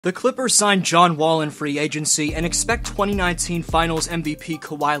The Clippers signed John Wall in free agency and expect 2019 Finals MVP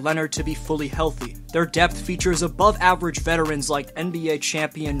Kawhi Leonard to be fully healthy. Their depth features above-average veterans like NBA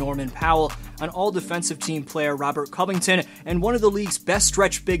champion Norman Powell, an all-defensive team player Robert Covington, and one of the league's best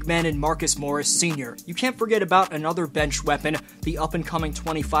stretch big men in Marcus Morris Sr. You can't forget about another bench weapon, the up-and-coming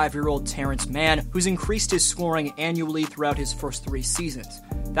 25-year-old Terrence Mann, who's increased his scoring annually throughout his first 3 seasons.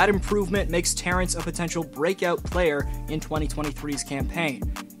 That improvement makes Terrence a potential breakout player in 2023's campaign.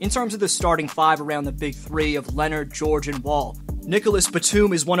 In terms of the starting 5 around the big 3 of Leonard, George, and Wall, Nicholas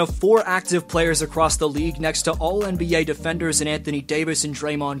Batum is one of 4 active players across the league next to all-NBA defenders in Anthony Davis and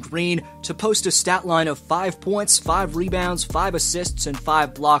Draymond Green to post a stat line of 5 points, 5 rebounds, 5 assists, and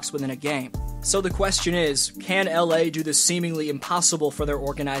 5 blocks within a game. So the question is, can LA do the seemingly impossible for their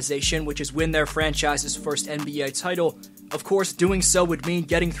organization, which is win their franchise's first NBA title? Of course, doing so would mean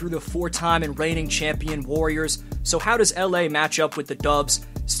getting through the 4-time and reigning champion Warriors. So how does LA match up with the Dubs?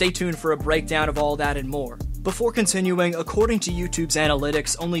 Stay tuned for a breakdown of all that and more. Before continuing, according to YouTube's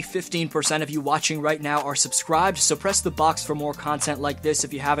analytics, only 15% of you watching right now are subscribed, so press the box for more content like this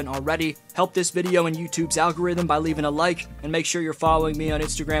if you haven't already. Help this video in YouTube's algorithm by leaving a like, and make sure you're following me on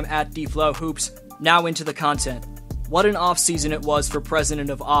Instagram at Dflow Hoops. Now into the content. What an offseason it was for President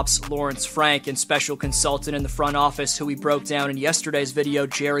of Ops Lawrence Frank and Special Consultant in the front office who we broke down in yesterday's video,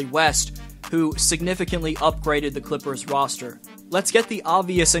 Jerry West, who significantly upgraded the Clippers roster. Let's get the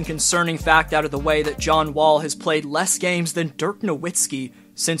obvious and concerning fact out of the way that John Wall has played less games than Dirk Nowitzki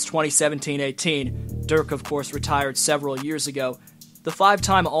since 2017-18. Dirk, of course, retired several years ago. The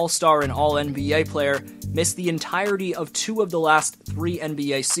 5-time All-Star and All-NBA player missed the entirety of 2 of the last 3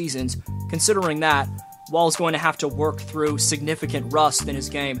 NBA seasons. Considering that, Wall's going to have to work through significant rust in his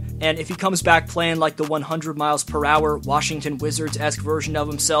game, and if he comes back playing like the 100 miles per hour Washington Wizards-esque version of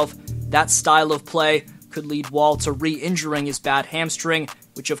himself, that style of play could lead Wall to re-injuring his bad hamstring,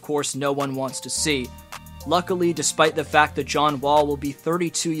 which of course no one wants to see. Luckily, despite the fact that John Wall will be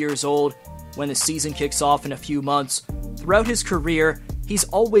 32 years old when the season kicks off in a few months, throughout his career, he's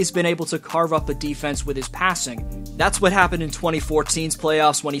always been able to carve up a defense with his passing. That's what happened in 2014's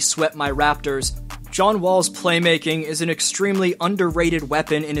playoffs when he swept my Raptors. John Wall's playmaking is an extremely underrated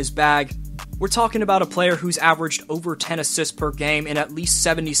weapon in his bag. We're talking about a player who's averaged over 10 assists per game in at least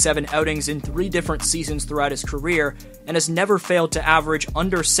 77 outings in 3 different seasons throughout his career, and has never failed to average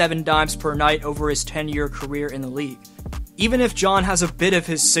under 7 dimes per night over his 10-year career in the league. Even if John has a bit of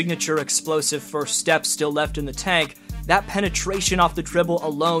his signature explosive first step still left in the tank, that penetration off the dribble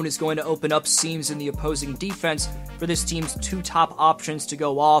alone is going to open up seams in the opposing defense for this team's 2 top options to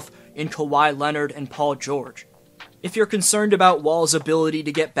go off in Kawhi Leonard and Paul George. If you're concerned about Wall's ability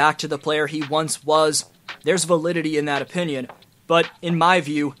to get back to the player he once was, there's validity in that opinion. But in my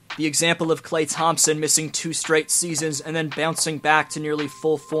view, the example of Klay Thompson missing 2 straight seasons and then bouncing back to nearly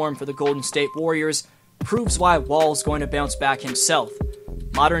full form for the Golden State Warriors proves why Wall's going to bounce back himself.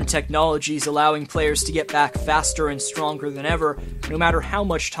 Modern technology is allowing players to get back faster and stronger than ever, no matter how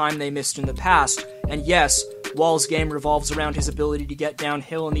much time they missed in the past. And yes, Wall's game revolves around his ability to get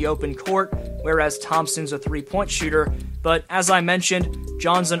downhill in the open court, whereas Thompson's a 3-point shooter. But as I mentioned,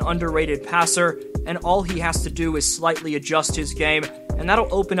 John's an underrated passer, and all he has to do is slightly adjust his game, and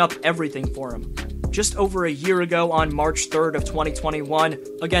that'll open up everything for him. Just over a year ago on March 3rd of 2021,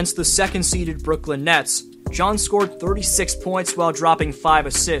 against the second-seeded Brooklyn Nets, John scored 36 points while dropping 5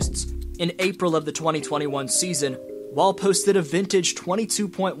 assists. In April of the 2021 season, Wall posted a vintage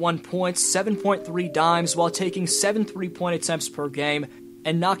 22.1 points, 7.3 dimes while taking 7 3-point attempts per game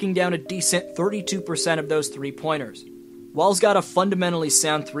and knocking down a decent 32% of those 3-pointers. Wall's got a fundamentally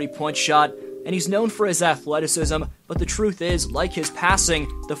sound 3-point shot, and he's known for his athleticism, but the truth is, like his passing,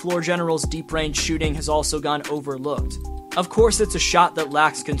 the floor general's deep-range shooting has also gone overlooked. Of course, it's a shot that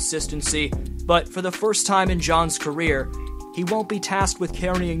lacks consistency, but for the first time in John's career, he won't be tasked with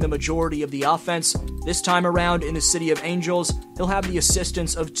carrying the majority of the offense. This time around in the City of Angels, he'll have the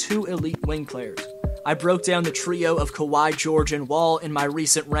assistance of 2 elite wing players. I broke down the trio of Kawhi, George, and Wall in my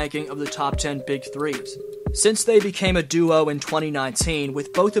recent ranking of the top 10 Big Threes. Since they became a duo in 2019,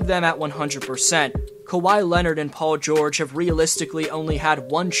 with both of them at 100%, Kawhi Leonard and Paul George have realistically only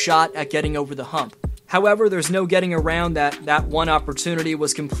had 1 shot at getting over the hump. However, there's no getting around that one opportunity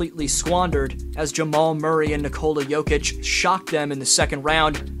was completely squandered, as Jamal Murray and Nikola Jokic shocked them in the second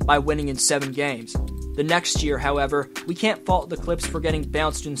round by winning in 7 games. The next year, however, we can't fault the Clips for getting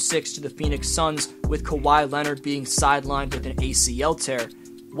bounced in 6 to the Phoenix Suns, with Kawhi Leonard being sidelined with an ACL tear.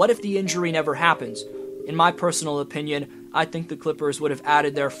 What if the injury never happens? In my personal opinion, I think the Clippers would have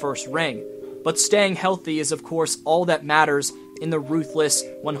added their first ring. But staying healthy is of course all that matters in the ruthless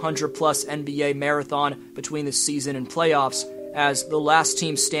 100-plus NBA marathon between the season and playoffs, as the last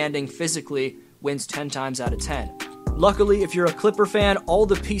team standing physically wins 10 times out of 10. Luckily, if you're a Clipper fan, all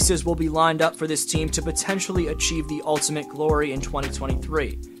the pieces will be lined up for this team to potentially achieve the ultimate glory in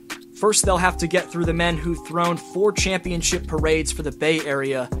 2023. First, they'll have to get through the men who throned 4 championship parades for the Bay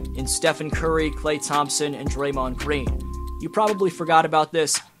Area in Stephen Curry, Klay Thompson, and Draymond Green. You probably forgot about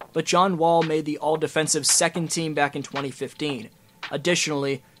this, but John Wall made the all-defensive second team back in 2015.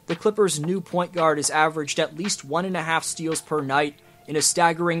 Additionally, the Clippers' new point guard has averaged at least 1.5 steals per night in a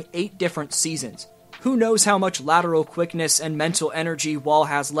staggering 8 different seasons. Who knows how much lateral quickness and mental energy Wall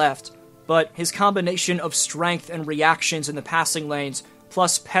has left, but his combination of strength and reactions in the passing lanes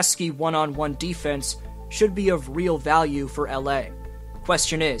plus pesky one-on-one defense should be of real value for LA.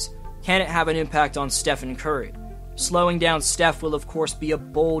 Question is, can it have an impact on Stephen Curry? Slowing down Steph will of course be a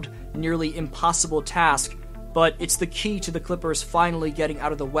bold, nearly impossible task, but it's the key to the Clippers finally getting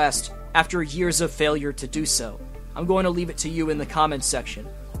out of the West after years of failure to do so. I'm going to leave it to you in the comments section.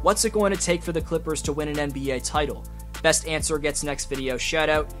 What's it going to take for the Clippers to win an NBA title? Best answer gets next video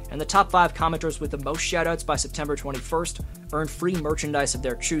shoutout, and the top 5 commenters with the most shoutouts by September 21st earn free merchandise of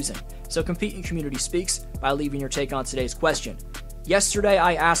their choosing. So compete in Community Speaks by leaving your take on today's question. Yesterday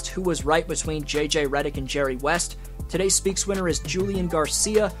I asked who was right between JJ Reddick and Jerry West. Today's Speaks winner is Julian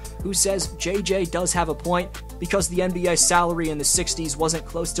Garcia, who says JJ does have a point because the NBA salary in the 60s wasn't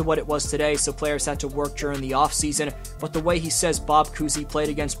close to what it was today, so players had to work during the offseason. But the way he says Bob Cousy played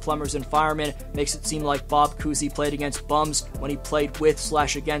against plumbers and firemen makes it seem like Bob Cousy played against bums when he played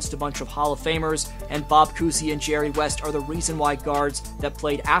with/against a bunch of Hall of Famers, and Bob Cousy and Jerry West are the reason why guards that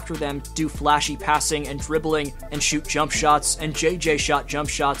played after them do flashy passing and dribbling and shoot jump shots, and JJ shot jump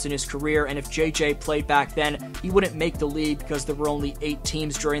shots in his career, and if JJ played back then, he wouldn't make the league because there were only 8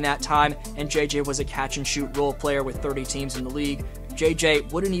 teams during that time, and JJ was a catch-and-shoot role player with 30 teams in the league.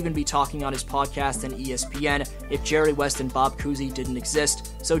 JJ wouldn't even be talking on his podcast and ESPN if Jerry West and Bob Cousy didn't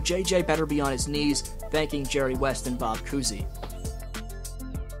exist, so JJ better be on his knees thanking Jerry West and Bob Cousy.